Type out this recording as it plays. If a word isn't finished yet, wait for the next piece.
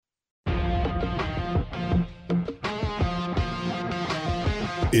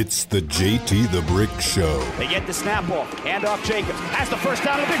It's the JT the Brick Show. They get the snap ball. Hand off Jacobs. Has the first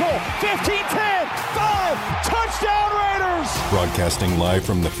down in the big hole. 15, 10, 5. Touchdown Raiders. Broadcasting live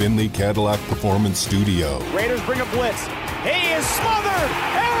from the Finley Cadillac Performance Studio. Raiders bring a blitz. He is smothered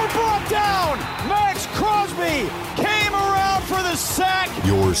and brought down. Max Crosby came around for the sack.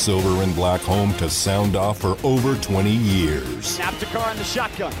 Your silver and black home to sound off for over 20 years. Snap to Carr in the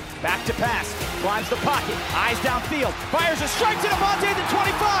shotgun. Back to pass. Climbs the pocket. Eyes downfield. Fires a strike to Devontae at the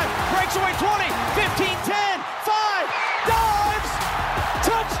 25. Breaks away 20. 15, 10, 5. Dives.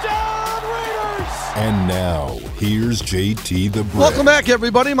 Touchdown Raiders. And now, here's JT the Brick. Welcome back,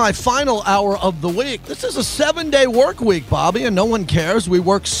 everybody. My final hour of the week. This is a 7-day work week, Bobby, and no one cares. We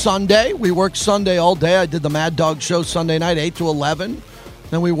work Sunday. We work Sunday all day. I did the Mad Dog show Sunday night, 8 to 11.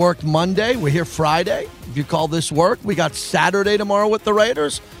 Then we worked Monday. We're here Friday, if you call this work. We got Saturday tomorrow with the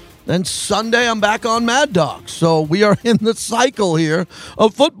Raiders. Then Sunday, I'm back on Mad Dog. So we are in the cycle here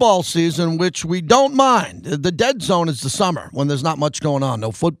of football season, which we don't mind. The dead zone is the summer when there's not much going on.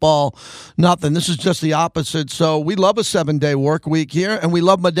 No football, nothing. This is just the opposite. So we love a 7-day work week here, and we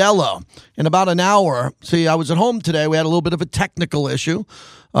love Modelo. In about an hour, see, I was at home today. We had a little bit of a technical issue.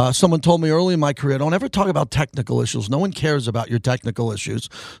 Someone told me early in my career, don't ever talk about technical issues. No one cares about your technical issues.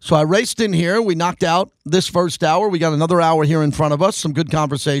 So I raced in here. We knocked out this first hour. We got another hour here in front of us. Some good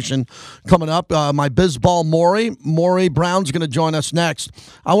conversation coming up. My Bizball Maury Brown's going to join us next.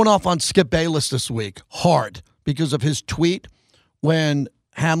 I went off on Skip Bayless this week hard because of his tweet when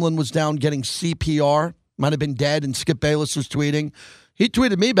Hamlin was down getting CPR. Might have been dead, and Skip Bayless was tweeting. He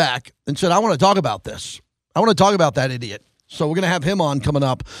tweeted me back and said, I want to talk about this. I want to talk about that idiot. So we're going to have him on coming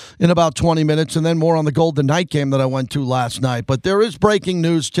up in about 20 minutes, and then more on the Golden Knight game that I went to last night. But there is breaking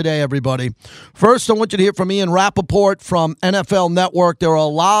news today, everybody. First, I want you to hear from Ian Rappaport from NFL Network. There are a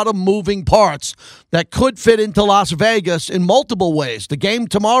lot of moving parts that could fit into Las Vegas in multiple ways. The game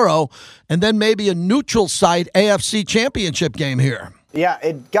tomorrow, and then maybe a neutral site AFC championship game here. Yeah,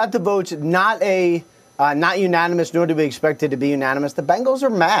 it got the votes, not unanimous, nor do we expect it to be unanimous. The Bengals are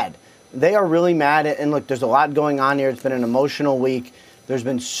mad. They are really mad. And look, there's a lot going on here. It's been an emotional week. There's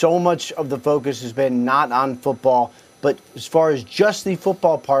been so much of the focus has been not on football. But as far as just the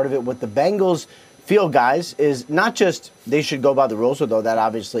football part of it, what the Bengals feel, guys, is not just they should go by the rules, although that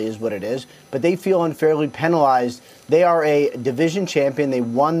obviously is what it is, but they feel unfairly penalized. They are a division champion. They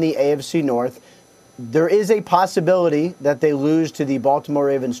won the AFC North. There is a possibility that they lose to the Baltimore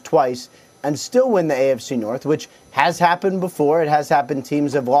Ravens twice and still win the AFC North, which has happened before. It has happened.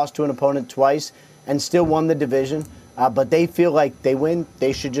 Teams have lost to an opponent twice and still won the division. But they feel like they win.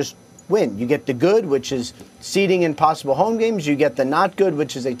 They should just win. You get the good, which is seeding in possible home games. You get the not good,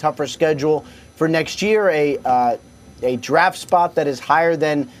 which is a tougher schedule for next year, a draft spot that is higher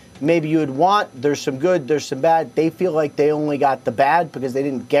than maybe you would want. There's some good, there's some bad. They feel like they only got the bad because they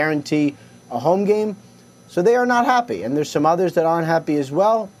didn't guarantee a home game. So they are not happy. And there's some others that aren't happy as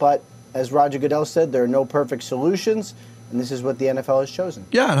well, but as Roger Goodell said, there are no perfect solutions, and this is what the NFL has chosen.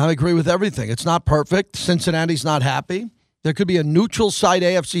 Yeah, and I agree with everything. It's not perfect. Cincinnati's not happy. There could be a neutral site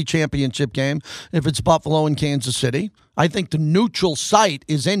AFC championship game if it's Buffalo and Kansas City. I think the neutral site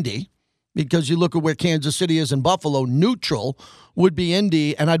is Indy because you look at where Kansas City is and Buffalo. Neutral would be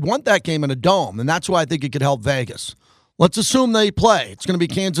Indy, and I'd want that game in a dome, and that's why I think it could help Vegas. Let's assume they play. It's going to be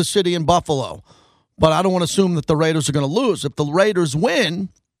Kansas City and Buffalo, but I don't want to assume that the Raiders are going to lose. If the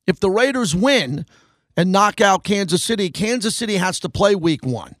Raiders win and knock out Kansas City has to play week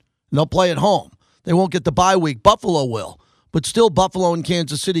 1. And they'll play at home. They won't get the bye week. Buffalo will. But still, Buffalo and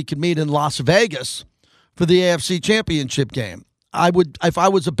Kansas City could meet in Las Vegas for the AFC championship game. If I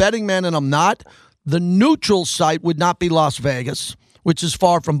was a betting man, and I'm not, the neutral site would not be Las Vegas, which is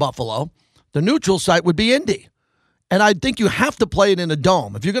far from Buffalo. The neutral site would be Indy. And I think you have to play it in a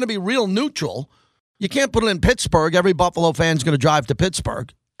dome. If you're going to be real neutral, you can't put it in Pittsburgh. Every Buffalo fan's going to drive to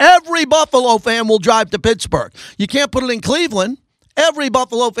Pittsburgh. Every Buffalo fan will drive to Pittsburgh. You can't put it in Cleveland. Every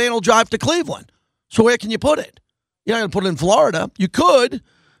Buffalo fan will drive to Cleveland. So where can you put it? You're not going to put it in Florida. You could,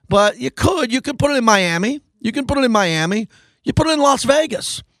 but you could put it in Miami. You can put it in Miami. You put it in Las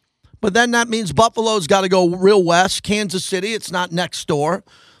Vegas. But then that means Buffalo's got to go real west. Kansas City, it's not next door.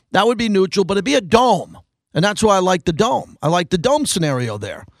 That would be neutral, but it'd be a dome. And that's why I like the dome. I like the dome scenario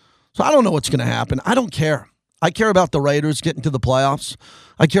there. So I don't know what's going to happen. I don't care. I care about the Raiders getting to the playoffs.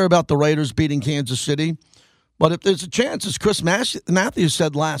 I care about the Raiders beating Kansas City. But if there's a chance, as Chris Matthews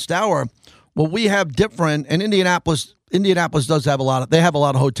said last hour, well, we have different, and Indianapolis does have they have a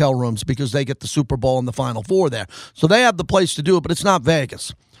lot of hotel rooms because they get the Super Bowl and the Final Four there. So they have the place to do it, but it's not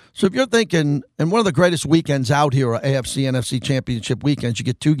Vegas. So if you're thinking, and one of the greatest weekends out here are AFC, NFC championship weekends, you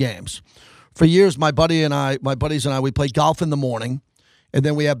get 2 games. For years, my buddies and I, we play golf in the morning. And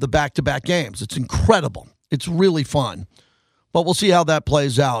then we have the back-to-back games. It's incredible. It's really fun. But we'll see how that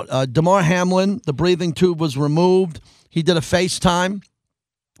plays out. Damar Hamlin, the breathing tube was removed. He did a FaceTime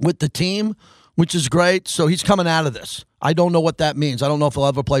with the team, which is great. So he's coming out of this. I don't know what that means. I don't know if he'll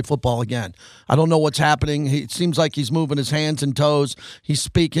ever play football again. I don't know what's happening. It seems like he's moving his hands and toes. He's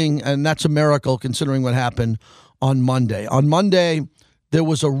speaking, and that's a miracle considering what happened on Monday. On Monday, there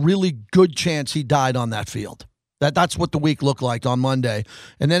was a really good chance he died on that field. That's what the week looked like on Monday.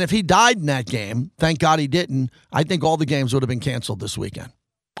 And then if he died in that game, thank God he didn't, I think all the games would have been canceled this weekend.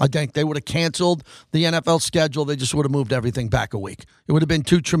 I think they would have canceled the NFL schedule. They just would have moved everything back a week. It would have been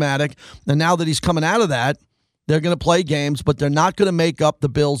too traumatic. And now that he's coming out of that, they're going to play games, but they're not going to make up the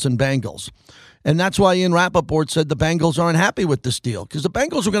Bills and Bengals. And that's why Ian Rappaport said the Bengals aren't happy with this deal, because the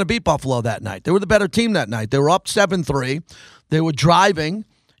Bengals were going to beat Buffalo that night. They were the better team that night. They were up 7-3. They were driving,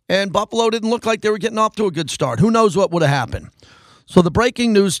 and Buffalo didn't look like they were getting off to a good start. Who knows what would have happened? So the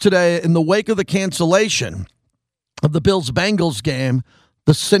breaking news today, in the wake of the cancellation of the Bills-Bengals game,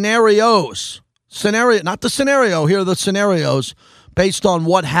 the not the scenario, here are the scenarios based on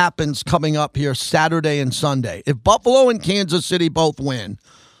what happens coming up here Saturday and Sunday. If Buffalo and Kansas City both win,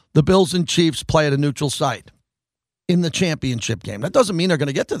 the Bills and Chiefs play at a neutral site in the championship game. That doesn't mean they're going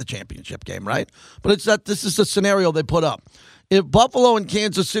to get to the championship game, right? But it's that this is the scenario they put up. If Buffalo and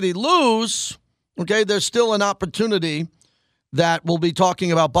Kansas City lose, okay, there's still an opportunity that we'll be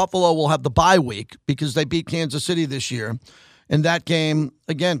talking about. Buffalo will have the bye week because they beat Kansas City this year. And that game,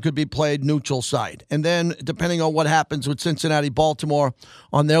 again, could be played neutral site. And then, depending on what happens with Cincinnati-Baltimore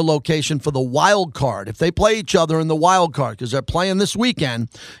on their location for the wild card, if they play each other in the wild card, because they're playing this weekend,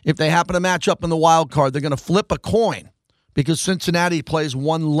 if they happen to match up in the wild card, they're going to flip a coin because Cincinnati plays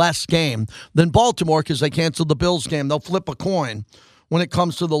one less game than Baltimore because they canceled the Bills game. They'll flip a coin when it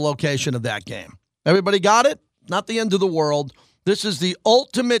comes to the location of that game. Everybody got it? Not the end of the world. This is the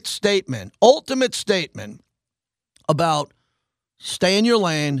ultimate statement about stay in your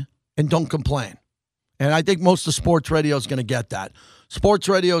lane and don't complain. And I think most of sports radio is going to get that. Sports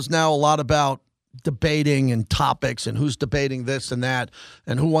radio is now a lot about debating and topics and who's debating this and that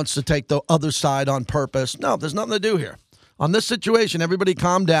and who wants to take the other side on purpose. No, there's nothing to do here. On this situation, everybody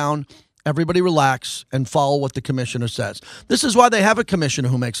calm down, everybody relax, and follow what the commissioner says. This is why they have a commissioner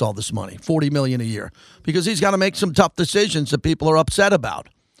who makes all this money, $40 million a year, because he's got to make some tough decisions that people are upset about.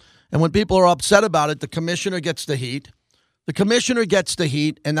 And when people are upset about it, the commissioner gets the heat. The commissioner gets the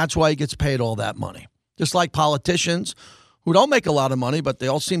heat, and that's why he gets paid all that money. Just like politicians who don't make a lot of money, but they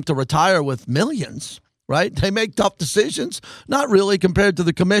all seem to retire with millions, right? They make tough decisions. Not really compared to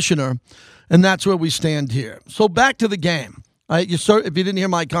the commissioner, and that's where we stand here. So back to the game. If you didn't hear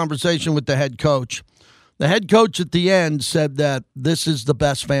my conversation with the head coach at the end said that this is the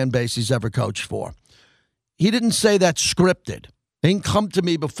best fan base he's ever coached for. He didn't say that's scripted. He didn't come to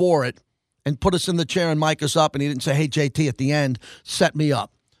me before it and put us in the chair and mic us up, and he didn't say, hey, JT, at the end, set me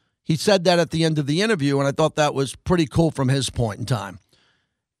up. He said that at the end of the interview, and I thought that was pretty cool from his point in time.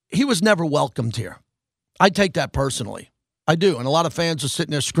 He was never welcomed here. I take that personally. I do, and a lot of fans are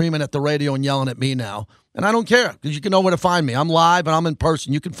sitting there screaming at the radio and yelling at me now, and I don't care because you can know where to find me. I'm live, and I'm in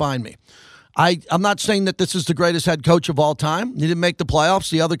person. You can find me. I'm not saying that this is the greatest head coach of all time. He didn't make the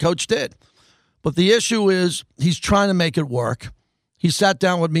playoffs. The other coach did. But the issue is he's trying to make it work. He sat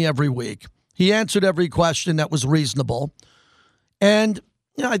down with me every week. He answered every question that was reasonable. And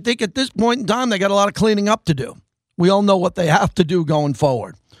I think at this point in time, they got a lot of cleaning up to do. We all know what they have to do going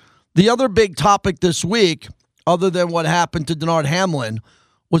forward. The other big topic this week, other than what happened to Damar Hamlin,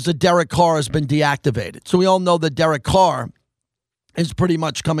 was that Derek Carr has been deactivated. So we all know that Derek Carr is pretty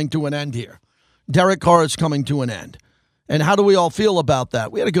much coming to an end here. Derek Carr is coming to an end. And how do we all feel about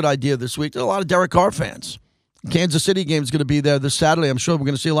that? We had a good idea this week. There are a lot of Derek Carr fans. Kansas City game is going to be there this Saturday. I'm sure we're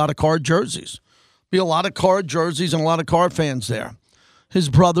going to see a lot of Carr jerseys. Be a lot of Carr jerseys and a lot of Carr fans there. His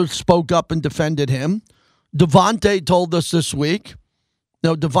brother spoke up and defended him. Devontae told us this week.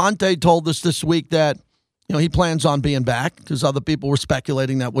 That he plans on being back because other people were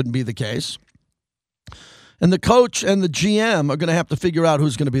speculating that wouldn't be the case. And the coach and the GM are going to have to figure out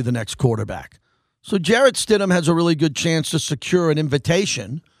who's going to be the next quarterback. So Jarrett Stidham has a really good chance to secure an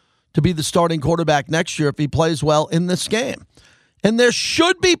invitation to be the starting quarterback next year if he plays well in this game. And there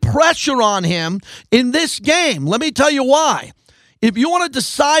should be pressure on him in this game. Let me tell you why. If you want to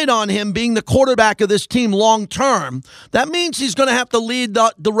decide on him being the quarterback of this team long term, that means he's going to have to lead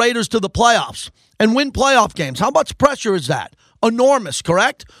the Raiders to the playoffs and win playoff games. How much pressure is that? Enormous,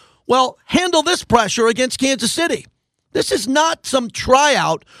 correct? Well, handle this pressure against Kansas City. This is not some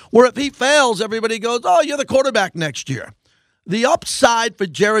tryout where if he fails, everybody goes, oh, you're the quarterback next year. The upside for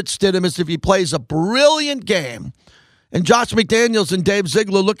Jarrett Stidham is if he plays a brilliant game And Josh McDaniels and Dave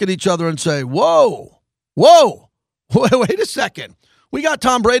Ziegler look at each other and say, whoa, wait a second. We got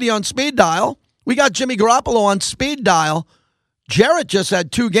Tom Brady on speed dial. We got Jimmy Garoppolo on speed dial. Jarrett just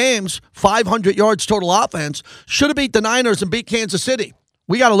had 2 games, 500 yards total offense. Should have beat the Niners and beat Kansas City.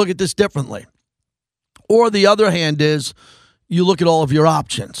 We got to look at this differently. Or the other hand is you look at all of your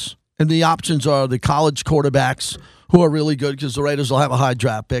options. And the options are the college quarterbacks who are really good because the Raiders will have a high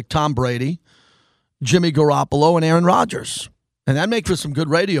draft pick. Tom Brady, Jimmy Garoppolo, and Aaron Rodgers. And that makes for some good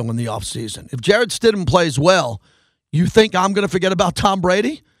radio in the offseason. If Jarrett Stidham plays well, you think I'm going to forget about Tom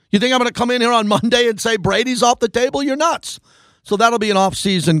Brady? You think I'm going to come in here on Monday and say Brady's off the table? You're nuts. So that'll be an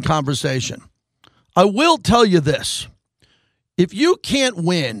offseason conversation. I will tell you this. If you can't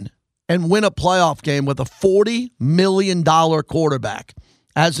win and win a playoff game with a $40 million quarterback,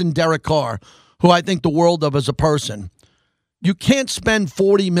 as in Derek Carr, who I think the world of as a person, you can't spend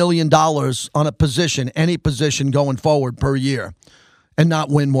 $40 million on a position, any position going forward per year, and not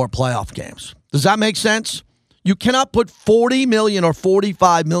win more playoff games. Does that make sense? You cannot put $40 million or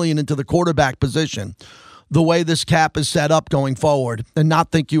 $45 million into the quarterback position the way this cap is set up going forward and not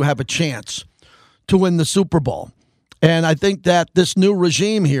think you have a chance to win the Super Bowl. And I think that this new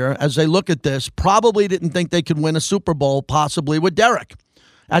regime here, as they look at this, probably didn't think they could win a Super Bowl possibly with Derek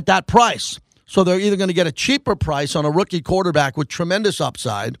at that price. So they're either going to get a cheaper price on a rookie quarterback with tremendous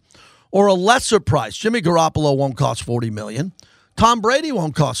upside or a lesser price. Jimmy Garoppolo won't cost $40 million. Tom Brady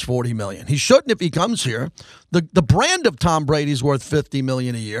won't cost $40 million. He shouldn't if he comes here. The brand of Tom Brady is worth $50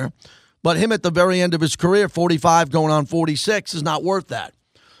 million a year. But him at the very end of his career, 45 going on 46, is not worth that.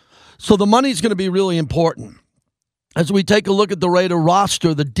 So the money's going to be really important. As we take a look at the Raider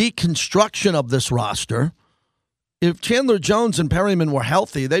roster, the deconstruction of this roster, if Chandler Jones and Perryman were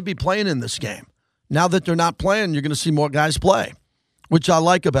healthy, they'd be playing in this game. Now that they're not playing, you're going to see more guys play, which I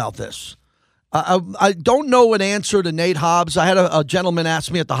like about this. I don't know an answer to Nate Hobbs. I had a gentleman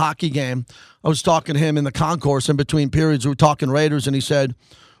ask me at the hockey game. I was talking to him in the concourse in between periods. We were talking Raiders, and he said,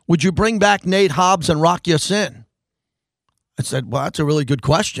 would you bring back Nate Hobbs and Rock Ya-Sin? I said, well, that's a really good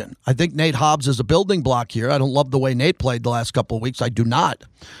question. I think Nate Hobbs is a building block here. I don't love the way Nate played the last couple of weeks. I do not.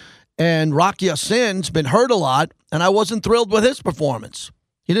 And Rock Ya-Sin's been hurt a lot, and I wasn't thrilled with his performance.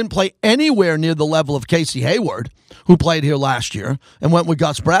 He didn't play anywhere near the level of Casey Hayward, who played here last year and went with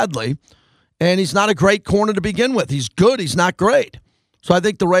Gus Bradley. And he's not a great corner to begin with. He's good. He's not great. So I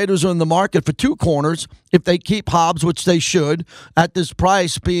think the Raiders are in the market for 2 corners if they keep Hobbs, which they should, at this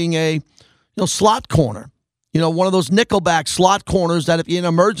price being a slot corner. One of those nickelback slot corners that if you're in an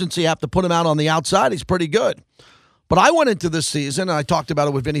emergency, you have to put him out on the outside. He's pretty good. But I went into this season, and I talked about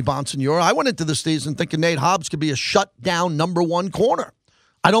it with Vinny Bonsignore, I went into this season thinking Nate Hobbs could be a shutdown number 1 corner.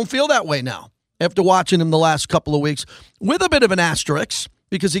 I don't feel that way now after watching him the last couple of weeks with a bit of an asterisk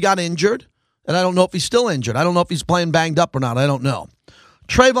because he got injured, and I don't know if he's still injured. I don't know if he's playing banged up or not. I don't know.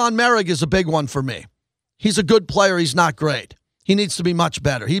 Trayvon Merrick is a big one for me. He's a good player. He's not great. He needs to be much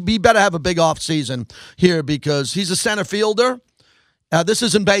better. He better have a big offseason here because he's a center fielder. This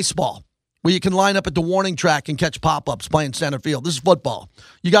isn't baseball where you can line up at the warning track and catch pop-ups playing center field. This is football.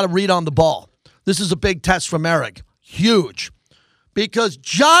 You got to read on the ball. This is a big test for Merrick. Huge. Because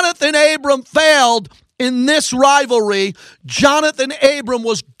Jonathan Abram failed in this rivalry. Jonathan Abram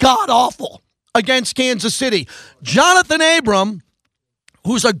was god-awful against Kansas City. Jonathan Abram,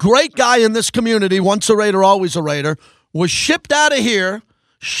 who's a great guy in this community, once a Raider, always a Raider, was shipped out of here,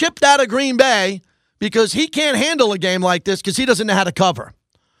 shipped out of Green Bay, because he can't handle a game like this because he doesn't know how to cover.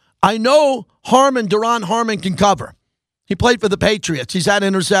 I know Duron Harmon can cover. He played for the Patriots. He's had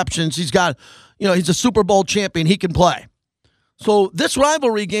interceptions. He's got, he's a Super Bowl champion. He can play. So this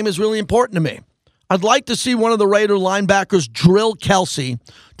rivalry game is really important to me. I'd like to see one of the Raider linebackers drill Kelsey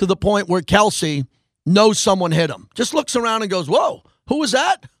to the point where Kelsey knows someone hit him. Just looks around and goes, whoa, who was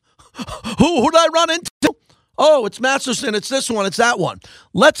that? Who did I run into? Oh, it's Masterson. It's this one. It's that one.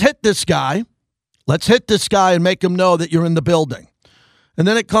 Let's hit this guy. Let's hit this guy and make him know that you're in the building. And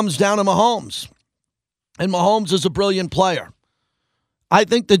then it comes down to Mahomes. And Mahomes is a brilliant player. I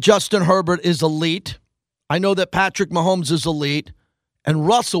think that Justin Herbert is elite. I know that Patrick Mahomes is elite. And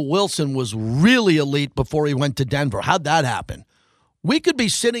Russell Wilson was really elite before he went to Denver. How'd that happen? We could be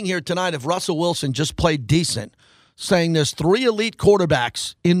sitting here tonight if Russell Wilson just played decent, saying there's 3 elite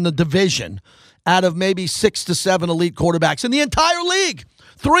quarterbacks in the division out of maybe 6 to 7 elite quarterbacks in the entire league.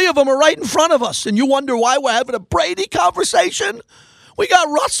 3 of them are right in front of us, and you wonder why we're having a Brady conversation? We got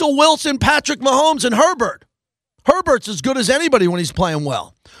Russell Wilson, Patrick Mahomes, and Herbert. Herbert's as good as anybody when he's playing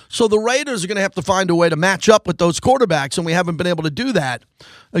well. So the Raiders are going to have to find a way to match up with those quarterbacks, and we haven't been able to do that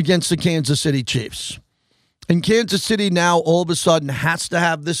against the Kansas City Chiefs. And Kansas City now all of a sudden has to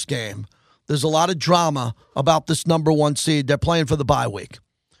have this game There's a lot of drama about this number 1 seed. They're playing for the bye week.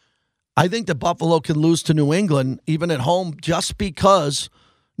 I think that Buffalo can lose to New England, even at home, just because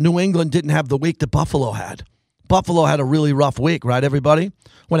New England didn't have the week that Buffalo had. Buffalo had a really rough week, right, everybody?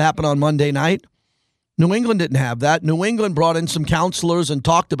 What happened on Monday night? New England didn't have that. New England brought in some counselors and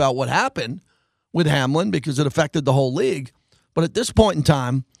talked about what happened with Hamlin because it affected the whole league. But at this point in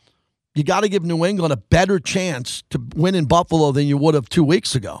time, you got to give New England a better chance to win in Buffalo than you would have 2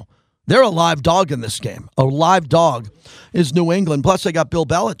 weeks ago. They're a live dog in this game. A live dog is New England. Plus, they got Bill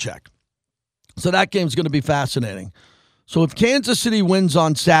Belichick. So that game's going to be fascinating. So if Kansas City wins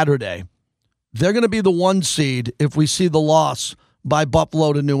on Saturday, they're going to be the 1 seed if we see the loss by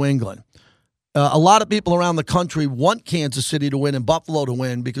Buffalo to New England. A lot of people around the country want Kansas City to win and Buffalo to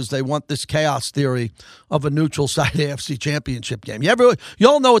win because they want this chaos theory of a neutral site AFC championship game. You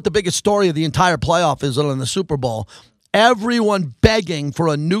all know what the biggest story of the entire playoff is in the Super Bowl. Everyone begging for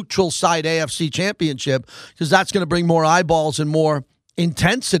a neutral site AFC championship because that's going to bring more eyeballs and more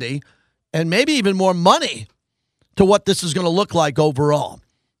intensity and maybe even more money to what this is going to look like overall.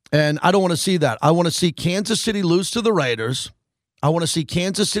 And I don't want to see that. I want to see Kansas City lose to the Raiders. I want to see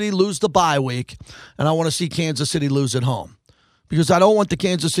Kansas City lose the bye week, and I want to see Kansas City lose at home because I don't want the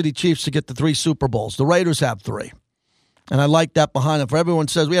Kansas City Chiefs to get the 3 Super Bowls. The Raiders have 3, and I like that behind them. For everyone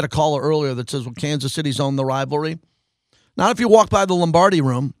says, we had a caller earlier that says, well, Kansas City's owned the rivalry. Not if you walk by the Lombardi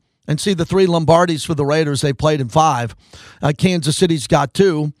room and see the 3 Lombardis for the Raiders. They played in 5. Kansas City's got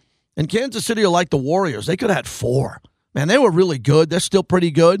 2, and Kansas City are like the Warriors. They could have had 4. Man, they were really good. They're still pretty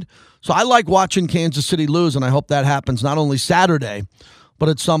good. So I like watching Kansas City lose, and I hope that happens not only Saturday, but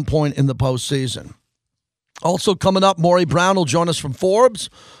at some point in the postseason. Also coming up, Maury Brown will join us from Forbes.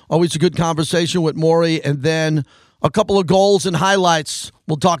 Always a good conversation with Maury. And then a couple of goals and highlights.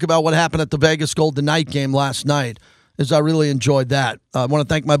 We'll talk about what happened at the Vegas Golden Knight game last night, as I really enjoyed that. I want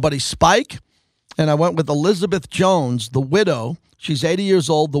to thank my buddy Spike, and I went with Elizabeth Jones, the widow. She's 80 years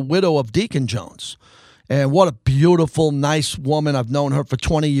old, the widow of Deacon Jones. And what a beautiful, nice woman. I've known her for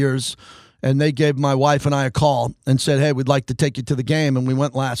 20 years. And they gave my wife and I a call and said, hey, we'd like to take you to the game. And we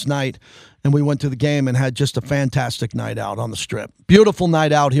went last night, and we went to the game and had just a fantastic night out on the Strip. Beautiful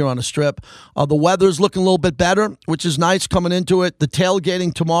night out here on the Strip. The weather's looking a little bit better, which is nice coming into it. The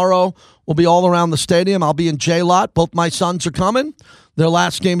tailgating tomorrow will be all around the stadium. I'll be in J-Lot. Both my sons are coming. Their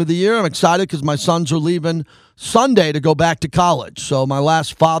last game of the year. I'm excited because my sons are leaving Sunday to go back to college. So my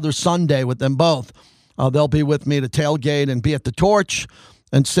last Father's Sunday with them both. They'll be with me to tailgate and be at the Torch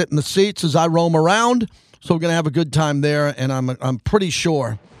and sit in the seats as I roam around. So we're going to have a good time there, and I'm pretty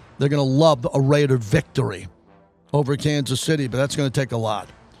sure they're going to love a Raider victory over Kansas City, but that's going to take a lot.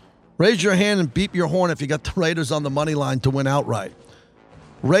 Raise your hand and beep your horn if you got the Raiders on the money line to win outright.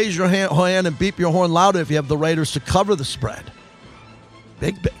 Raise your hand and beep your horn louder if you have the Raiders to cover the spread.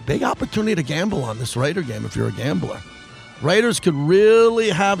 Big opportunity to gamble on this Raider game if you're a gambler. Raiders could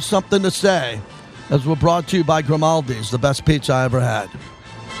really have something to say, as we're brought to you by Grimaldi's, the best pizza I ever had.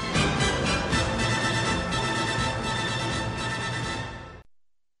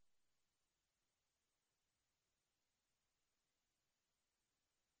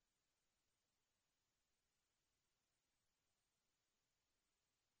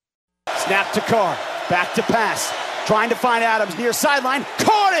 Snap to Carr, back to pass, trying to find Adams near sideline,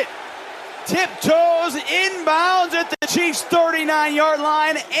 caught it! Tiptoes inbounds at the Chiefs' 39-yard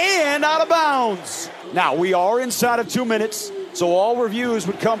line and out of bounds. Now, we are inside of 2 minutes, so all reviews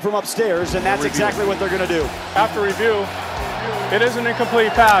would come from upstairs, and that's exactly what they're going to do. After review, it is an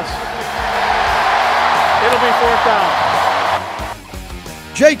incomplete pass. It'll be 4th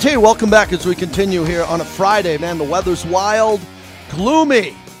down. JT, welcome back as we continue here on a Friday. Man, the weather's wild,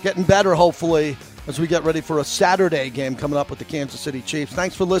 gloomy, getting better hopefully as we get ready for a Saturday game coming up with the Kansas City Chiefs.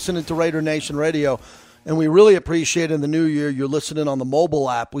 Thanks for listening to Raider Nation Radio, and we really appreciate in the new year you're listening on the mobile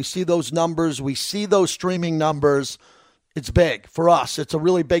app. We see those numbers. We see those streaming numbers. It's big for us. It's a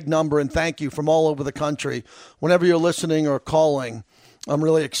really big number, and thank you from all over the country. Whenever you're listening or calling, I'm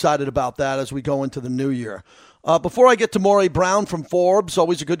really excited about that as we go into the new year. Before I get to Maury Brown from Forbes,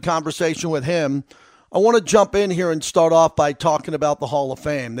 always a good conversation with him, I want to jump in here and start off by talking about the Hall of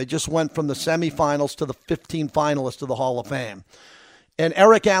Fame. They just went from the semifinals to the 15 finalists to the Hall of Fame. And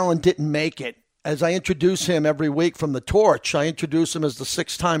Eric Allen didn't make it. As I introduce him every week from the Torch, I introduce him as the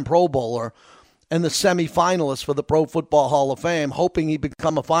 6-time Pro Bowler and the semifinalist for the Pro Football Hall of Fame, hoping he'd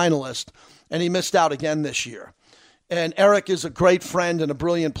become a finalist. And he missed out again this year. And Eric is a great friend and a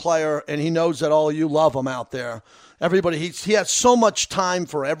brilliant player, and he knows that all of you love him out there. Everybody, he has so much time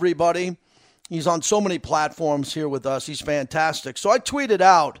for everybody. He's on so many platforms here with us. He's fantastic. So I tweeted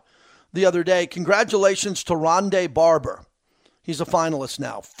out the other day, congratulations to Rondé Barber. He's a finalist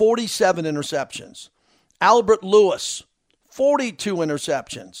now. 47 interceptions. Albert Lewis, 42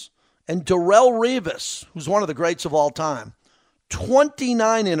 interceptions. And Darrelle Revis, who's one of the greats of all time,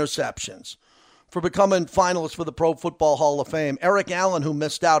 29 interceptions for becoming finalist for the Pro Football Hall of Fame. Eric Allen, who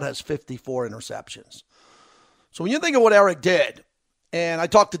missed out, has 54 interceptions. So when you think of what Eric did, and I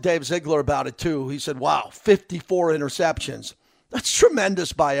talked to Dave Ziegler about it too, he said, wow, 54 interceptions. That's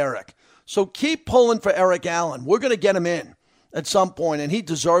tremendous by Eric. So keep pulling for Eric Allen. We're going to get him in at some point, and he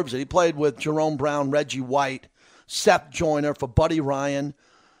deserves it. He played with Jerome Brown, Reggie White, Seth Joyner, for Buddy Ryan,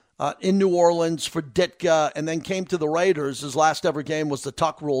 in New Orleans for Ditka, and then came to the Raiders. His last ever game was the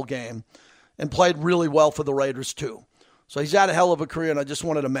Tuck Rule game, and played really well for the Raiders too. So he's had a hell of a career, and I just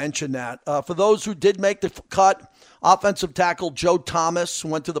wanted to mention that. For those who did make the cut, offensive tackle Joe Thomas, who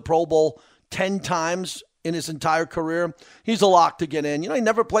went to the Pro Bowl 10 times in his entire career. He's a lock to get in. You know, he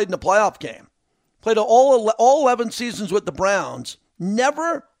never played in a playoff game. Played all 11 seasons with the Browns.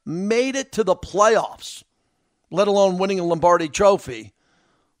 Never made it to the playoffs, let alone winning a Lombardi trophy.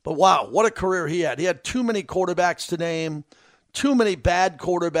 But wow, what a career he had. He had too many quarterbacks to name, too many bad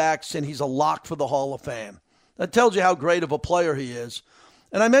quarterbacks, and he's a lock for the Hall of Fame. That tells you how great of a player he is.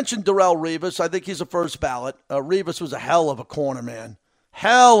 And I mentioned Darrelle Revis. I think he's a first ballot. Revis was a hell of a corner, man.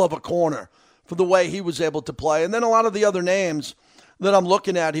 Hell of a corner for the way he was able to play. And then a lot of the other names that I'm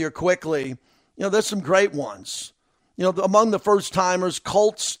looking at here quickly, you know, there's some great ones. You know, among the first-timers,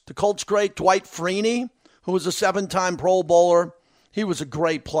 the Colts great Dwight Freeney, who was a 7-time Pro Bowler. He was a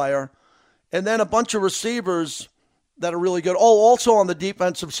great player. And then a bunch of receivers that are really good. Oh, also on the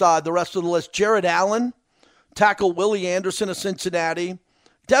defensive side, the rest of the list, Jared Allen, tackle Willie Anderson of Cincinnati,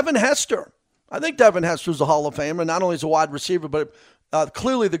 Devin Hester. I think Devin Hester's a Hall of Famer, not only as a wide receiver, but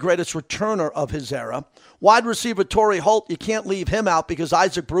clearly the greatest returner of his era. Wide receiver Torrey Holt, you can't leave him out because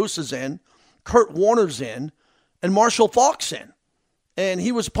Isaac Bruce is in, Kurt Warner's in, and Marshall Faulk's in. And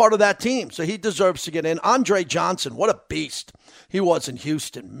he was part of that team, so he deserves to get in. Andre Johnson, what a beast he was in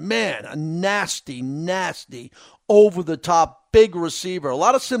Houston. Man, a nasty, nasty, over-the-top, big receiver. A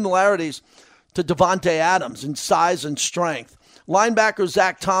lot of similarities to Devontae Adams in size and strength. Linebacker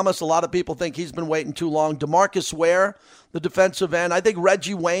Zach Thomas, a lot of people think he's been waiting too long. DeMarcus Ware, the defensive end. I think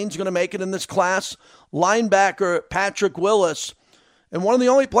Reggie Wayne's going to make it in this class. Linebacker Patrick Willis. And one of the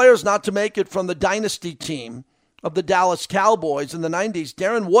only players not to make it from the dynasty team of the Dallas Cowboys in the 90s,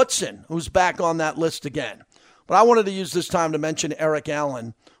 Darren Woodson, who's back on that list again. But I wanted to use this time to mention Eric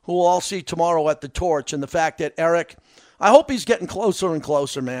Allen, who we'll all see tomorrow at the Torch, and the fact that Eric, I hope he's getting closer and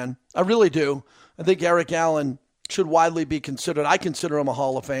closer, man. I really do. I think Eric Allen should widely be considered. I consider him a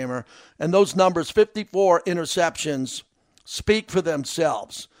Hall of Famer. And those numbers, 54 interceptions, speak for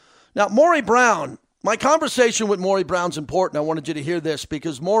themselves. Now, Maury Brown, my conversation with Maury Brown's important. I wanted you to hear this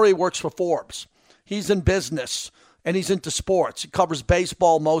because Maury works for Forbes. He's in business, and he's into sports. He covers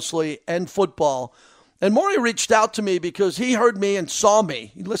baseball mostly and football. And Maury reached out to me because he heard me and saw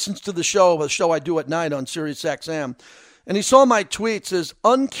me. He listens to the show I do at night on Sirius XM. And he saw my tweets as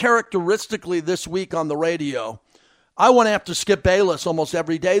uncharacteristically this week on the radio. I went after Skip Bayless almost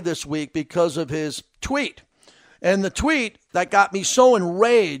every day this week because of his tweet. And the tweet that got me so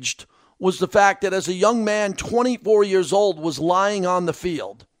enraged was the fact that as a young man, 24 years old, was lying on the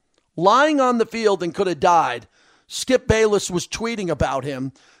field and could have died. Skip Bayless was tweeting about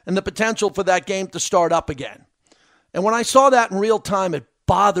him and the potential for that game to start up again. And when I saw that in real time, it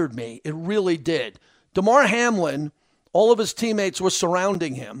bothered me. It really did. Damar Hamlin, all of his teammates were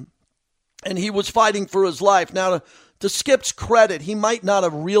surrounding him, and he was fighting for his life. Now, to Skip's credit, he might not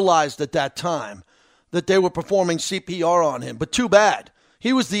have realized at that time that they were performing CPR on him, but too bad.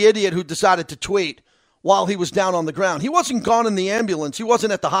 He was the idiot who decided to tweet while he was down on the ground. He wasn't gone in the ambulance. He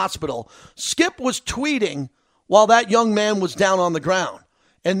wasn't at the hospital. Skip was tweeting while that young man was down on the ground.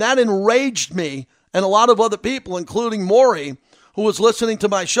 And that enraged me and a lot of other people, including Maury, who was listening to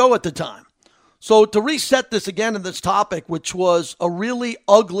my show at the time. So to reset this again in this topic, which was a really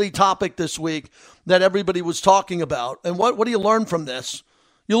ugly topic this week that everybody was talking about. And what do you learn from this?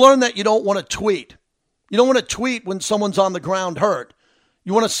 You learn that you don't want to tweet. You don't want to tweet when someone's on the ground hurt.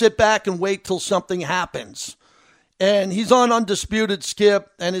 You want to sit back and wait till something happens. And he's on Undisputed,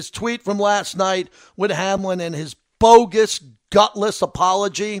 Skip, and his tweet from last night with Hamlin and his bogus, gutless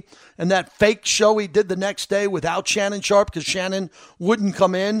apology and that fake show he did the next day without Shannon Sharpe because Shannon wouldn't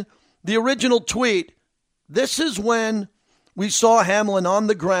come in. The original tweet, this is when we saw Hamlin on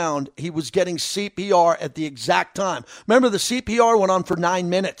the ground. He was getting CPR at the exact time. Remember, the CPR went on for 9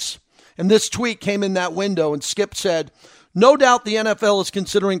 minutes. And this tweet came in that window, and Skip said, no doubt the NFL is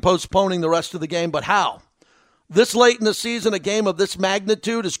considering postponing the rest of the game, but how? This late in the season, a game of this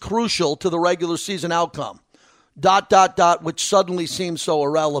magnitude is crucial to the regular season outcome. which suddenly seems so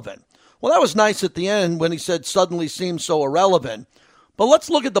irrelevant. Well, that was nice at the end when he said suddenly seems so irrelevant. But let's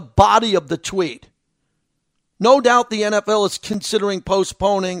look at the body of the tweet. No doubt the NFL is considering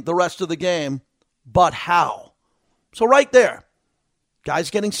postponing the rest of the game, but how? So right there, guy's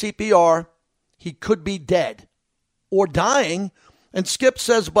getting CPR. He could be dead or dying. And Skip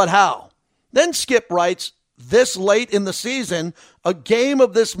says, but how? Then Skip writes, this late in the season, a game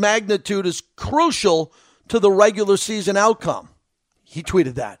of this magnitude is crucial to the regular season outcome. He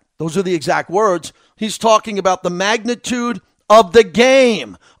tweeted that. Those are the exact words. He's talking about the magnitude of the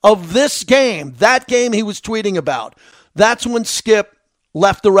game, of this game, that game he was tweeting about. That's when Skip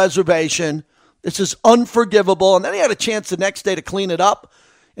left the reservation. This is unforgivable. And then he had a chance the next day to clean it up.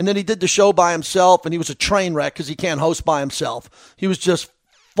 And then he did the show by himself, and he was a train wreck because he can't host by himself. He was just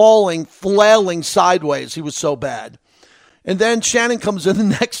flailing sideways. He was so bad. And then Shannon comes in the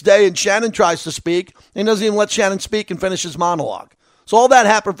next day, and Shannon tries to speak, and doesn't even let Shannon speak and finish his monologue. So all that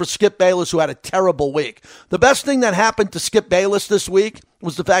happened for Skip Bayless, who had a terrible week. The best thing that happened to Skip Bayless this week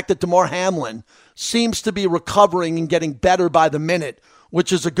was the fact that Damar Hamlin seems to be recovering and getting better by the minute,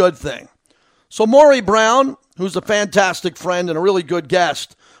 which is a good thing. So Maury Brown, who's a fantastic friend and a really good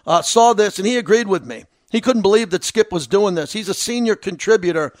guest, saw this, and he agreed with me. He couldn't believe that Skip was doing this. He's a senior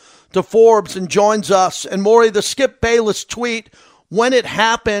contributor to Forbes and joins us. And Maury, the Skip Bayless tweet, when it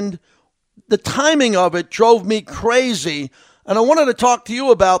happened, the timing of it drove me crazy. And I wanted to talk to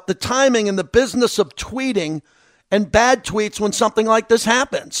you about the timing and the business of tweeting and bad tweets when something like this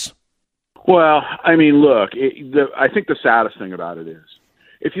happens. Well, I mean, look, I think the saddest thing about it is,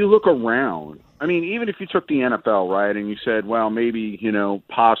 if you look around, I mean, even if you took the NFL, right, and you said, well, maybe,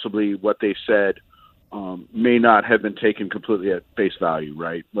 possibly what they said may not have been taken completely at face value,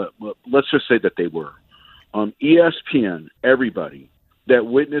 right? But let's just say that they were. ESPN, everybody that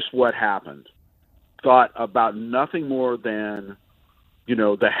witnessed what happened, thought about nothing more than,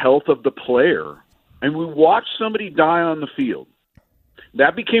 the health of the player. And we watched somebody die on the field.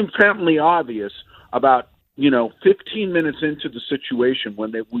 That became patently obvious about, 15 minutes into the situation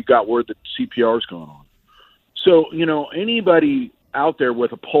when we got word that CPR is going on. So, anybody out there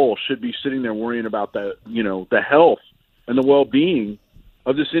with a pulse should be sitting there worrying about the health and the well-being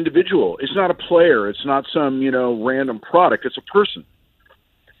of this individual. It's not a player. It's not some, random product. It's a person.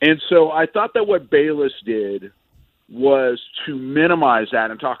 And so I thought that what Bayless did was to minimize that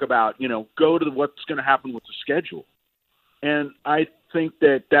and talk about, go to what's going to happen with the schedule. And I think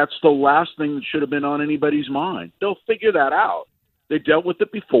that that's the last thing that should have been on anybody's mind. They'll figure that out. They dealt with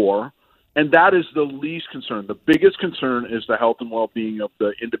it before, and that is the least concern. The biggest concern is the health and well-being of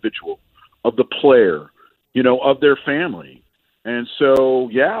the individual, of the player, of their family. And so,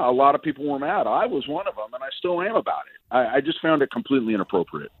 yeah, a lot of people were mad. I was one of them, and I still am about it. I just found it completely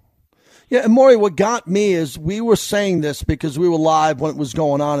inappropriate. Yeah, and Maury, what got me is we were saying this because we were live when it was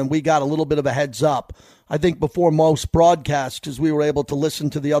going on, and we got a little bit of a heads up, I think, before most broadcasts, because we were able to listen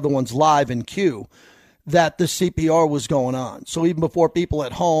to the other ones live in queue, that the CPR was going on. So even before people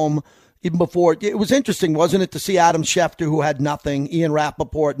at home, even before, it was interesting, wasn't it, to see Adam Schefter, who had nothing, Ian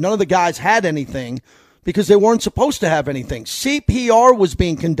Rappaport, none of the guys had anything because they weren't supposed to have anything. CPR was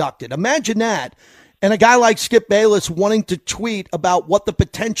being conducted. Imagine that. And a guy like Skip Bayless wanting to tweet about what the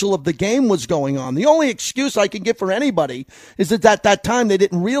potential of the game was going on. The only excuse I can give for anybody is that at that time they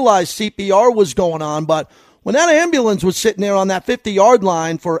didn't realize CPR was going on. But when that ambulance was sitting there on that 50-yard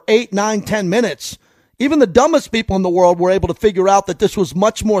line for 8, 9, 10 minutes, even the dumbest people in the world were able to figure out that this was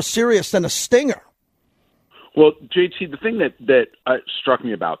much more serious than a stinger. Well, JT, the thing that struck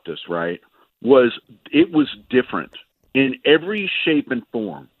me about this, right, was it was different in every shape and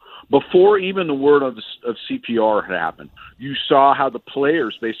form. Before even the word of CPR had happened, you saw how the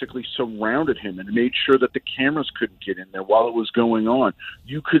players basically surrounded him and made sure that the cameras couldn't get in there while it was going on.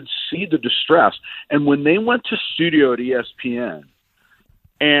 You could see the distress. And when they went to studio at ESPN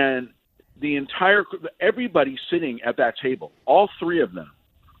and everybody sitting at that table, all three of them,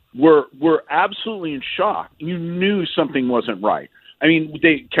 were absolutely in shock. You knew something wasn't right. I mean,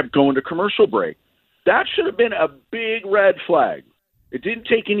 they kept going to commercial break. That should have been a big red flag. It didn't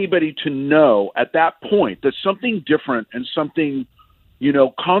take anybody to know at that point that something different and something,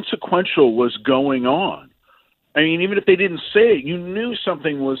 consequential was going on. I mean, even if they didn't say it, you knew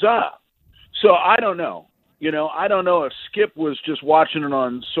something was up. So I don't know. I don't know if Skip was just watching it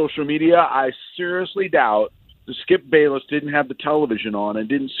on social media. I seriously doubt that Skip Bayless didn't have the television on and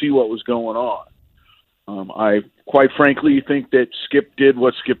didn't see what was going on. I quite frankly think that Skip did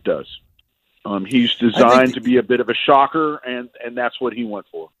what Skip does. He's designed to be a bit of a shocker, and that's what he went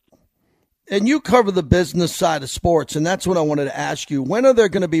for. And you cover the business side of sports, and that's what I wanted to ask you. When are there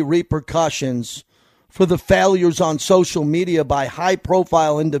going to be repercussions for the failures on social media by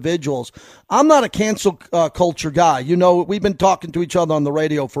high-profile individuals. I'm not a cancel culture guy. You know, we've been talking to each other on the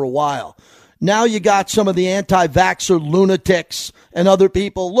radio for a while. Now you got some of the anti-vaxxer lunatics and other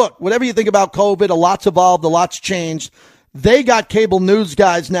people. Look, whatever you think about COVID, a lot's evolved, a lot's changed. They got cable news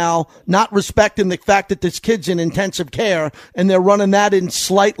guys now not respecting the fact that this kid's in intensive care, and they're running that in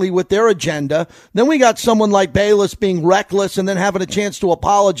slightly with their agenda. Then we got someone like Bayless being reckless and then having a chance to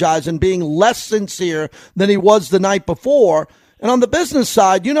apologize and being less sincere than he was the night before. And on the business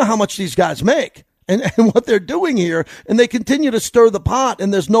side, you know how much these guys make and what they're doing here, and they continue to stir the pot,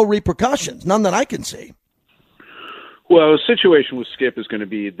 and there's no repercussions, none that I can see. Well, the situation with Skip is going to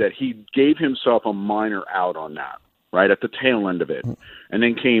be that he gave himself a minor out on that, right at the tail end of it, and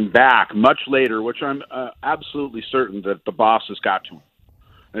then came back much later, which I'm absolutely certain that the bosses got to him.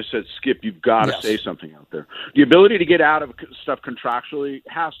 And said, Skip, you've got to say something out there. The ability to get out of stuff contractually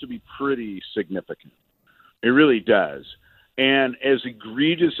has to be pretty significant. It really does. And as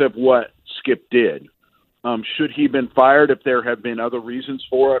egregious of what Skip did, should he have been fired if there had been other reasons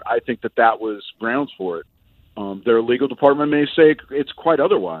for it? I think that was grounds for it. Their legal department may say it's quite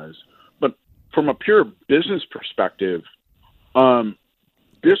otherwise. From a pure business perspective,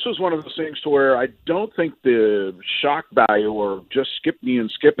 this was one of those things to where I don't think the shock value or just being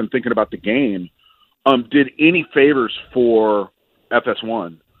Skip and thinking about the game did any favors for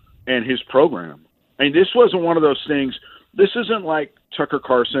FS1 and his program. I mean, this wasn't one of those things. This isn't like Tucker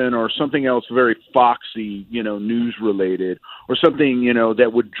Carlson or something else very foxy, news related, or something,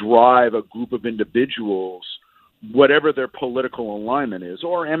 that would drive a group of individuals, whatever their political alignment is,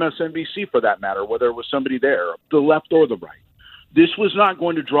 or MSNBC for that matter, whether it was somebody there, the left or the right. This was not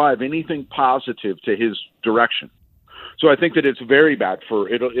going to drive anything positive to his direction. So I think that it's very bad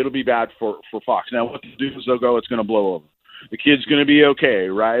it'll be bad for Fox. Now, what they do is they'll go, it's going to blow over. The kid's going to be okay,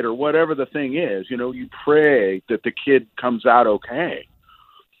 right? Or whatever the thing is, you pray that the kid comes out okay.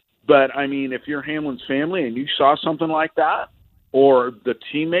 But, I mean, if you're Hamlin's family and you saw something like that, or the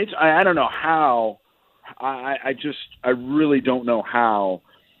teammates, I don't know how. I really don't know how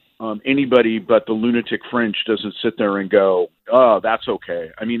anybody but the lunatic fringe doesn't sit there and go, oh, that's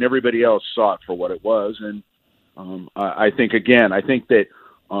okay. I mean, everybody else saw it for what it was. And I think that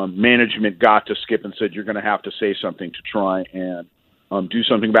management got to Skip and said, you're going to have to say something to try and do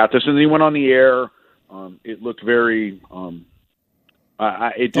something about this. And then he went on the air. It looked very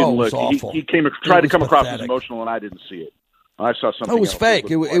it didn't look – he tried to come across as emotional, and I didn't see it. I saw something. It was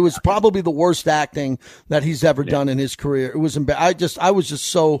fake. It was probably the worst acting that he's ever done in his career. It was I was just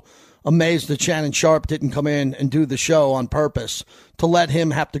so amazed that Shannon Sharpe didn't come in and do the show on purpose to let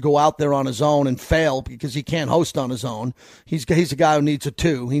him have to go out there on his own and fail because he can't host on his own. He's a guy who needs a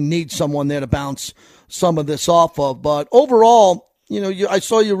two. He needs someone there to bounce some of this off of. But overall, I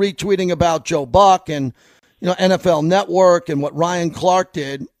saw you retweeting about Joe Buck and NFL Network and what Ryan Clark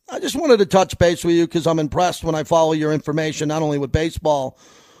did. I just wanted to touch base with you because I'm impressed when I follow your information, not only with baseball,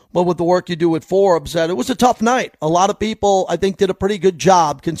 but with the work you do with Forbes. That it was a tough night. A lot of people, I think, did a pretty good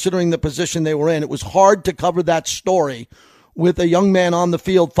job considering the position they were in. It was hard to cover that story with a young man on the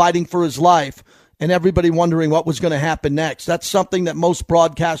field fighting for his life and everybody wondering what was going to happen next. That's something that most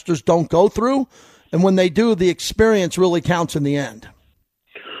broadcasters don't go through. And when they do, the experience really counts in the end.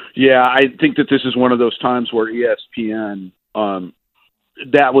 Yeah, I think that this is one of those times where ESPN,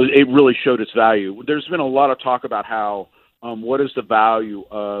 it really showed its value. There's been a lot of talk about how what is the value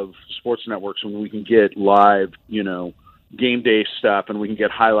of sports networks when we can get live, game day stuff and we can get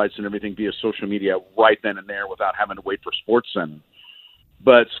highlights and everything via social media right then and there without having to wait for SportsCenter.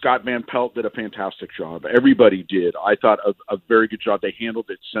 But Scott Van Pelt did a fantastic job. Everybody did. I thought a very good job. They handled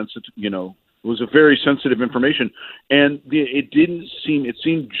it sensitive. It was a very sensitive information, and it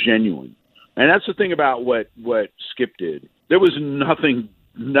seemed genuine. And that's the thing about what Skip did. There was nothing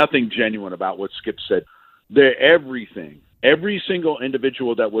genuine about what Skip said. Every single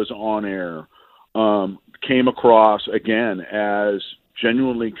individual that was on air came across, again, as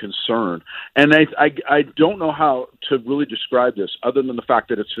genuinely concerned. And I don't know how to really describe this other than the fact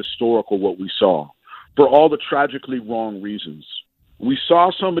that it's historical what we saw for all the tragically wrong reasons. We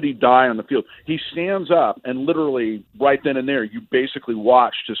saw somebody die on the field. He stands up and literally right then and there, you basically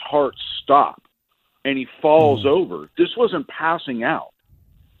watched his heart stop. And he falls over. This wasn't passing out.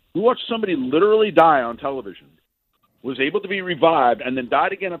 We watched somebody literally die on television, was able to be revived, and then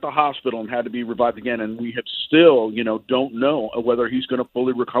died again at the hospital and had to be revived again. And we have still, don't know whether he's going to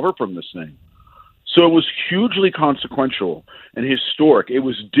fully recover from this thing. So it was hugely consequential and historic. It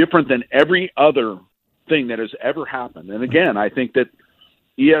was different than every other thing that has ever happened. And again, I think that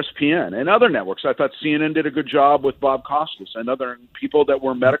ESPN and other networks, I thought CNN did a good job with Bob Costas and other people that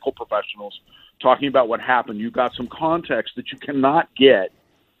were medical professionals talking about what happened. You got some context that you cannot get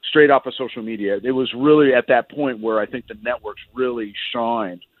straight off of social media. It was really at that point where I think the networks really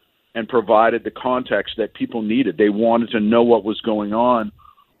shined and provided the context that people needed. They wanted to know what was going on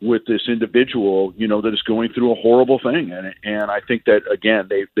with this individual, that is going through a horrible thing. And I think that, again,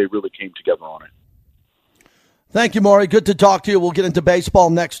 they really came together on it. Thank you, Maury. Good to talk to you. We'll get into baseball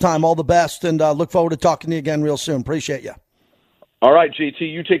next time. All the best, and look forward to talking to you again real soon. Appreciate you. All right, JT,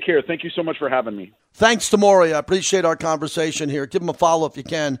 you take care. Thank you so much for having me. Thanks to Maury. I appreciate our conversation here. Give him a follow if you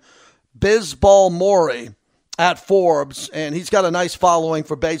can. Bizball Maury at Forbes, and he's got a nice following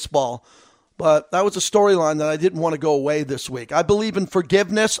for baseball. But that was a storyline that I didn't want to go away this week. I believe in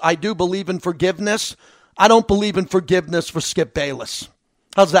forgiveness. I do believe in forgiveness. I don't believe in forgiveness for Skip Bayless.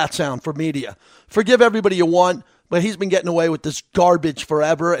 How's that sound for media? Forgive everybody you want, but he's been getting away with this garbage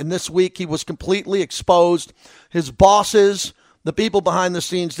forever. And this week he was completely exposed. His bosses, the people behind the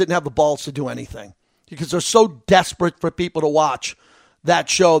scenes, didn't have the balls to do anything because they're so desperate for people to watch that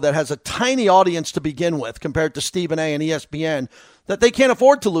show that has a tiny audience to begin with compared to Stephen A. and ESPN that they can't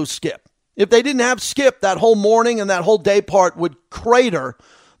afford to lose Skip. If they didn't have Skip, that whole morning and that whole day part would crater.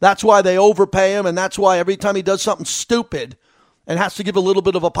 That's why they overpay him, and that's why every time he does something stupid and has to give a little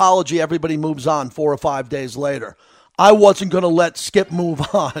bit of apology, everybody moves on 4 or 5 days later. I wasn't going to let Skip move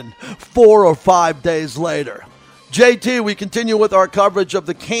on 4 or 5 days later. JT, we continue with our coverage of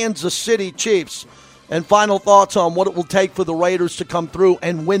the Kansas City Chiefs and final thoughts on what it will take for the Raiders to come through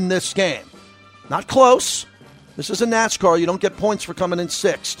and win this game. Not close. This isn't NASCAR. You don't get points for coming in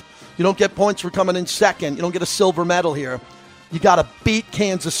sixth. You don't get points for coming in second. You don't get a silver medal here. You got to beat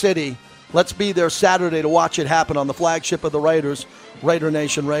Kansas City. Let's be there Saturday to watch it happen on the flagship of the Raiders, Raider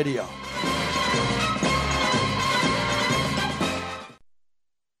Nation Radio.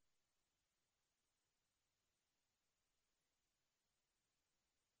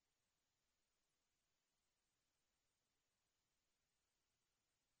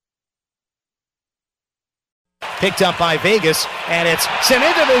 Picked up by Vegas, and it's sent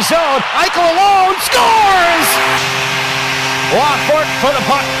into the zone. Eichel alone scores! Lafleur for the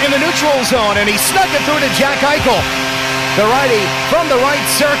puck in the neutral zone, and he snuck it through to Jack Eichel. The righty from the right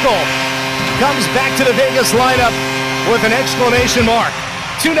circle comes back to the Vegas lineup with an exclamation mark.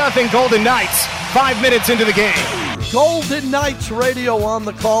 2-0 Golden Knights, 5 minutes into the game. Golden Knights Radio on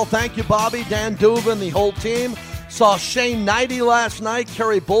the call. Thank you, Bobby, Dan Dubin, the whole team. Saw Shane Knighty last night,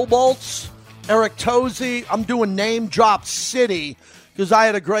 Kerry Bullbolts, Eric Tozy. I'm doing Name Drop City because I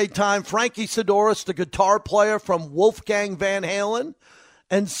had a great time. Frankie Sidoris, the guitar player from Wolfgang Van Halen,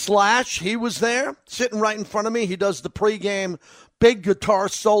 and Slash, he was there sitting right in front of me. He does the pregame big guitar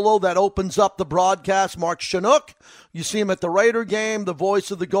solo that opens up the broadcast. Mark Chinook, you see him at the Raider game, the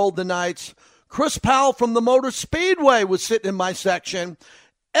voice of the Golden Knights. Chris Powell from the Motor Speedway was sitting in my section.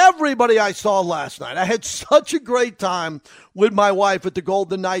 Everybody I saw last night. I had such a great time with my wife at the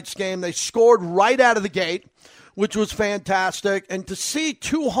Golden Knights game. They scored right out of the gate, which was fantastic. And to see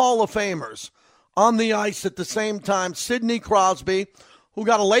two Hall of Famers on the ice at the same time, Sidney Crosby, who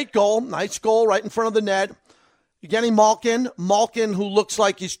got a late goal, nice goal right in front of the net. Evgeny Malkin, who looks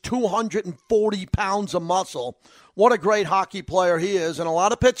like he's 240 pounds of muscle. What a great hockey player he is. And a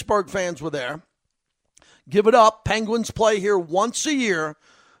lot of Pittsburgh fans were there. Give it up. Penguins play here once a year.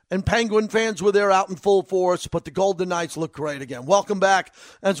 And Penguin fans were there out in full force, but the Golden Knights look great again. Welcome back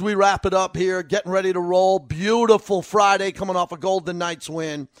as we wrap it up here, getting ready to roll. Beautiful Friday coming off a Golden Knights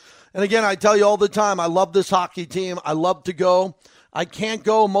win. And again, I tell you all the time, I love this hockey team. I love to go. I can't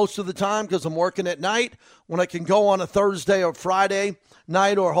go most of the time because I'm working at night. When I can go on a Thursday or Friday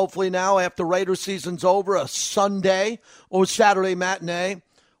night, or hopefully now after Raider season's over, a Sunday or Saturday matinee.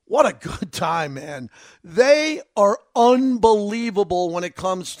 What a good time, man. They are unbelievable when it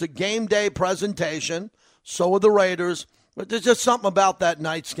comes to game day presentation. So are the Raiders. But there's just something about that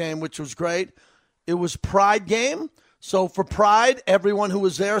Knights game which was great. It was Pride game. So for Pride, everyone who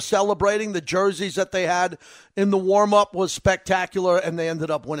was there celebrating the jerseys that they had in the warm-up was spectacular, and they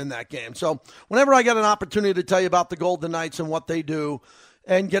ended up winning that game. So whenever I get an opportunity to tell you about the Golden Knights and what they do,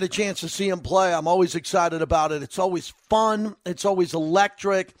 and get a chance to see them play, I'm always excited about it. It's always fun. It's always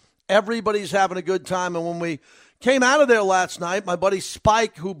electric. Everybody's having a good time. And when we came out of there last night, my buddy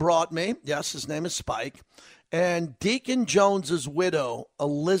Spike, who brought me, yes, his name is Spike, and Deacon Jones's widow,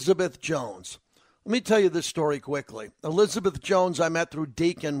 Elizabeth Jones. Let me tell you this story quickly. Elizabeth Jones I met through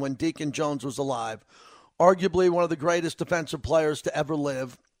Deacon when Deacon Jones was alive. Arguably one of the greatest defensive players to ever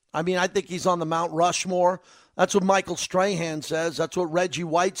live. I mean, I think he's on the Mount Rushmore. That's what Michael Strahan says. That's what Reggie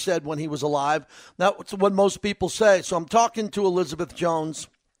White said when he was alive. That's what most people say. So I'm talking to Elizabeth Jones,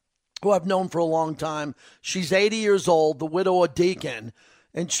 who I've known for a long time. She's 80 years old, the widow of Deacon.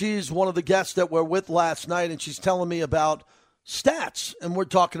 and she's one of the guests that we're with last night, and she's telling me about stats, and we're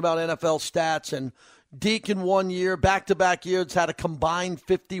talking about NFL stats, and Deacon 1 year, back-to-back years, had a combined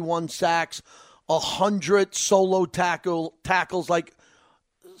 51 sacks, 100 solo tackles, like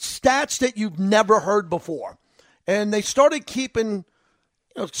stats that you've never heard before. And they started keeping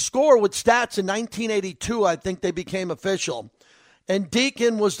score with stats in 1982. I think they became official. And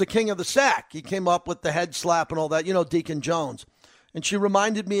Deacon was the king of the sack. He came up with the head slap and all that, Deacon Jones. And she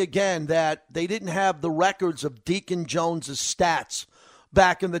reminded me again that they didn't have the records of Deacon Jones's stats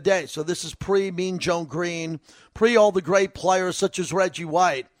back in the day. So this is pre-Mean Joe Green, pre all the great players such as Reggie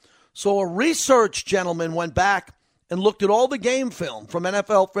White. So a research gentleman went back and looked at all the game film from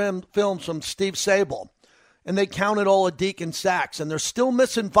NFL films from Steve Sabol, and they counted all of Deacon's sacks, and they're still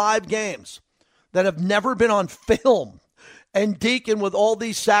missing 5 games that have never been on film. And Deacon, with all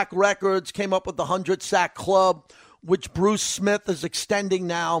these sack records, came up with the 100-sack club, which Bruce Smith is extending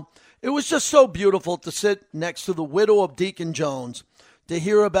now. It was just so beautiful to sit next to the widow of Deacon Jones to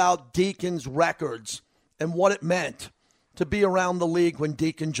hear about Deacon's records and what it meant to be around the league when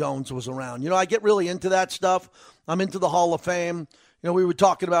Deacon Jones was around. I get really into that stuff. I'm into the Hall of Fame. We were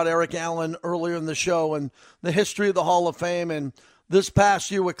talking about Eric Allen earlier in the show and the history of the Hall of Fame. And this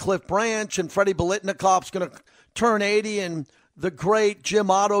past year with Cliff Branch and Freddie Biletnikoff's going to turn 80, and the great Jim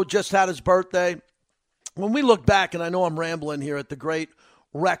Otto just had his birthday. When we look back, and I know I'm rambling here, at the great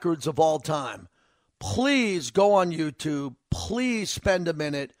records of all time, please go on YouTube. Please spend a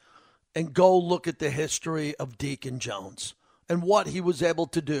minute and go look at the history of Deacon Jones and what he was able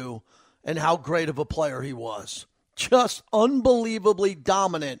to do and how great of a player he was. Just unbelievably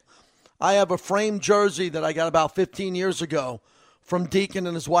dominant. I have a framed jersey that I got about 15 years ago from Deacon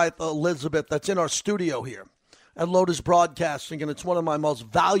and his wife, Elizabeth, that's in our studio here at Lotus Broadcasting, and it's one of my most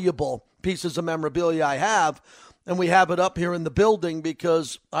valuable pieces of memorabilia I have, and we have it up here in the building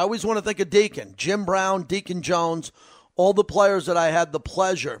because I always want to think of Deacon, Jim Brown, Deacon Jones, all the players that I had the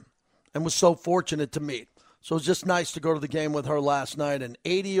pleasure and was so fortunate to meet. So it was just nice to go to the game with her last night, an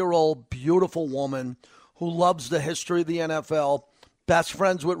 80-year-old beautiful woman who loves the history of the NFL, best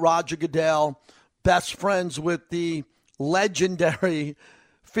friends with Roger Goodell, best friends with the legendary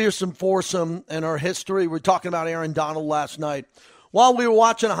Fearsome Foursome and her history. We were talking about Aaron Donald last night while we were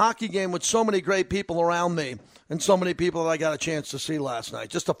watching a hockey game with so many great people around me and so many people that I got a chance to see last night.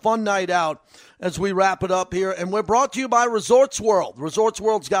 Just a fun night out as we wrap it up here. And we're brought to you by Resorts World. Resorts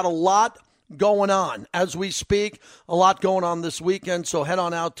World's got a lot going on as we speak, a lot going on this weekend. So head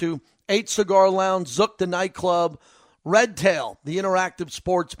on out to 8 Cigar Lounge, Zook the Nightclub, Red Tail, the interactive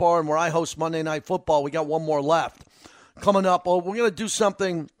sports bar, and where I host Monday Night Football. We got one more left coming up. Oh, we're going to do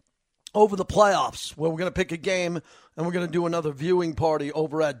something over the playoffs where we're going to pick a game and we're going to do another viewing party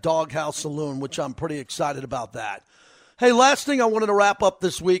over at Doghouse Saloon, which I'm pretty excited about that. Hey, last thing I wanted to wrap up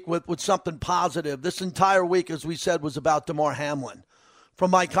this week with something positive. This entire week, as we said, was about Damar Hamlin. From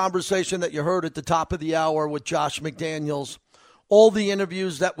my conversation that you heard at the top of the hour with Josh McDaniels, all the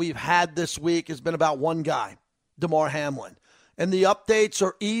interviews that we've had this week has been about one guy, Damar Hamlin. And the updates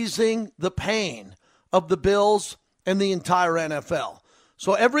are easing the pain of the Bills and the entire NFL.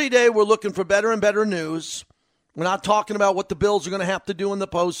 So every day we're looking for better and better news. We're not talking about what the Bills are going to have to do in the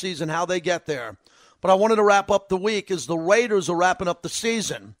postseason, how they get there. But I wanted to wrap up the week as the Raiders are wrapping up the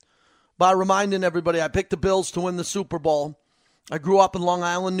season by reminding everybody I picked the Bills to win the Super Bowl. I grew up in Long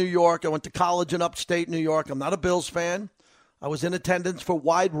Island, New York. I went to college in upstate New York. I'm not a Bills fan. I was in attendance for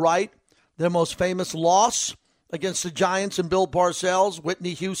Wide Right, their most famous loss against the Giants and Bill Parcells.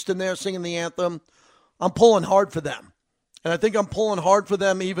 Whitney Houston there singing the anthem. I'm pulling hard for them. And I think I'm pulling hard for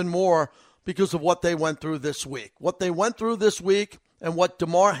them even more because of what they went through this week. What they went through this week and what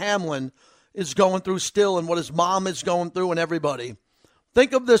Damar Hamlin is going through still and what his mom is going through and everybody.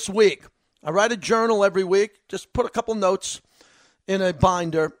 Think of this week. I write a journal every week. Just put a couple notes in a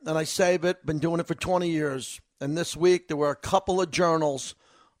binder and I save it. Been doing it for 20 years. And this week there were a couple of journals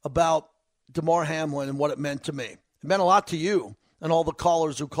about Damar Hamlin and what it meant to me. It meant a lot to you and all the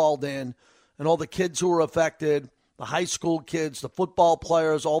callers who called in and all the kids who were affected, the high school kids, the football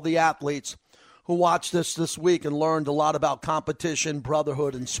players, all the athletes who watched this week and learned a lot about competition,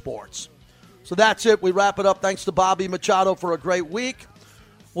 brotherhood, and sports. So that's it. We wrap it up. Thanks to Bobby Machado for a great week.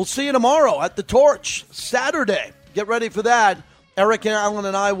 We'll see you tomorrow at the Torch, Saturday. Get ready for that. Eric Allen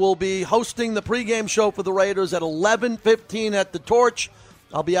and I will be hosting the pregame show for the Raiders at 11:15 at the Torch.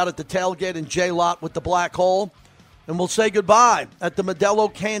 I'll be out at the tailgate in J-Lot with the Black Hole. And we'll say goodbye at the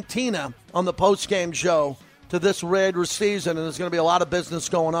Modelo Cantina on the postgame show to this Raiders season. And there's going to be a lot of business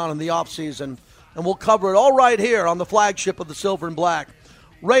going on in the offseason. And we'll cover it all right here on the flagship of the Silver and Black,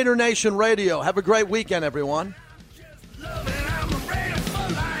 Raider Nation Radio. Have a great weekend, everyone.